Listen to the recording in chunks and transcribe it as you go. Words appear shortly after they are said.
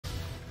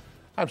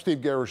I'm Steve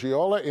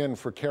Garagiola in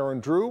for Karen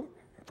Drew.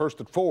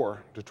 First at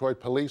 4, Detroit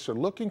police are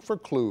looking for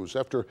clues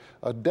after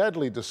a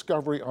deadly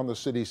discovery on the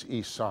city's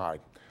east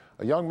side.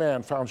 A young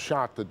man found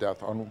shot to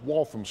death on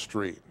Waltham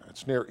Street.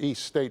 It's near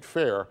East State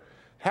Fair.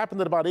 Happened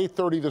at about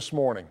 8:30 this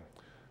morning.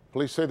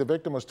 Police say the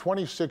victim was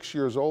 26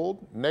 years old.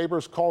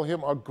 Neighbors call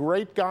him a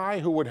great guy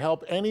who would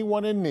help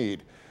anyone in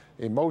need.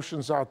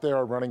 Emotions out there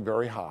are running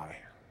very high.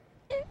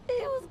 It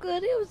was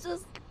good. He was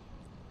just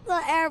the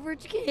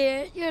average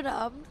kid, you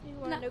know. He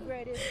wasn't the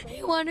greatest.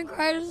 He wasn't the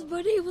greatest,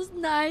 but he was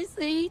nice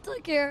and he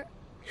took care.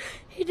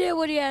 He did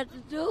what he had to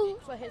do.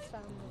 For his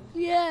family.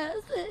 Yes.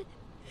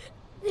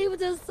 He was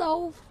just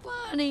so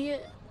funny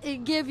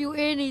and give you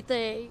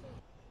anything.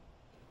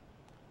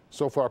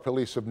 So far,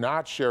 police have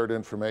not shared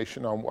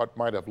information on what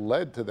might have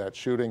led to that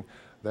shooting.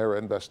 Their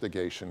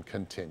investigation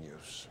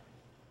continues.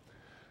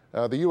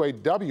 The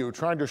UAW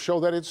trying to show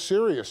that it's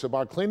serious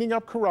about cleaning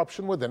up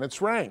corruption within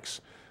its ranks.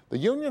 The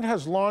union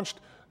has launched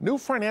new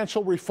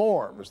financial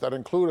reforms that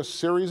include a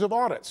series of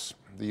audits.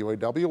 The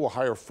UAW will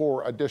hire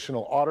 4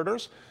 additional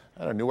auditors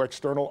and a new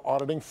external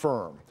auditing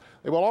firm.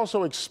 They will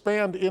also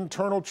expand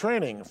internal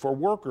training for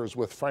workers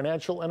with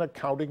financial and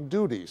accounting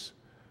duties.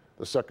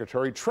 The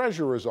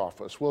Secretary-Treasurer's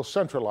office will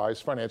centralize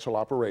financial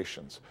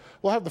operations.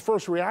 We'll have the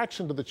first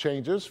reaction to the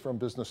changes from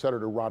business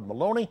editor Rod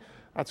Maloney.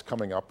 That's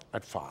coming up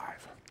at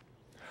 5.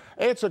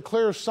 It's a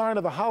clear sign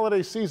of the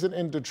holiday season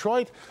in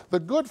Detroit. The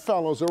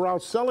Goodfellows are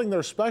out selling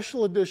their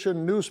special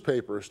edition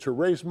newspapers to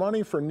raise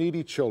money for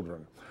needy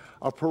children.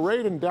 A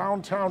parade in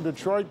downtown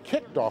Detroit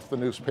kicked off the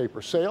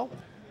newspaper sale.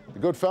 The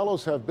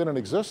Goodfellows have been in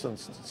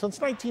existence since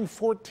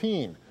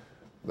 1914.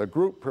 The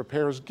group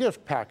prepares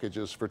gift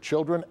packages for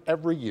children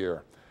every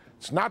year.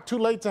 It's not too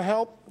late to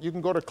help. You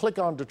can go to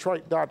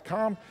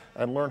clickondetroit.com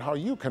and learn how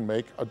you can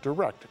make a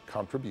direct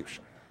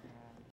contribution.